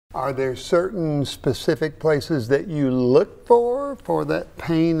Are there certain specific places that you look for that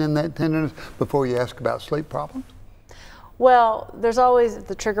pain and that tenderness before you ask about sleep problems? Well, there's always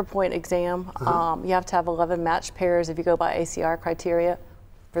the trigger point exam. You have to have 11 matched pairs if you go by ACR criteria.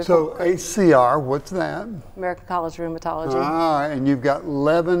 So ACR, what's that? American College of Rheumatology. All right, and you've got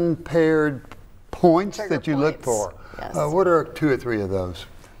 11 paired points Trigger that you look for. Yes. What are 2 or 3 of those?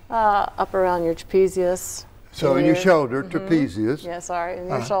 Up around your trapezius. So in your shoulder, trapezius. Yeah, sorry, in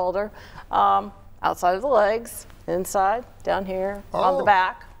your shoulder. Outside of the legs, inside, down here, on the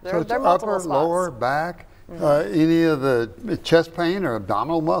back. So it's there are multiple upper, spots. lower, back. Any of the chest pain or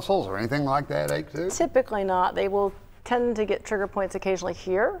abdominal muscles or anything like that ache too? Typically not. They will tend to get trigger points occasionally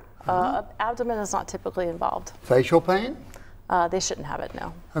here. Abdomen is not typically involved. Facial pain? They shouldn't have it,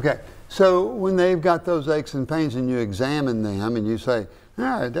 no. Okay, so when they've got those aches and pains and you examine them and you say,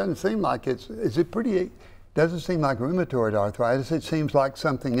 it doesn't seem like doesn't seem like rheumatoid arthritis, it seems like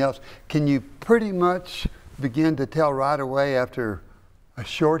something else. Can you pretty much begin to tell right away after a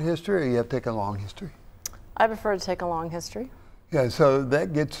short history, or you have to take a long history? I prefer to take a long history. Yeah, so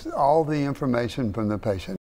that gets all the information from the patient.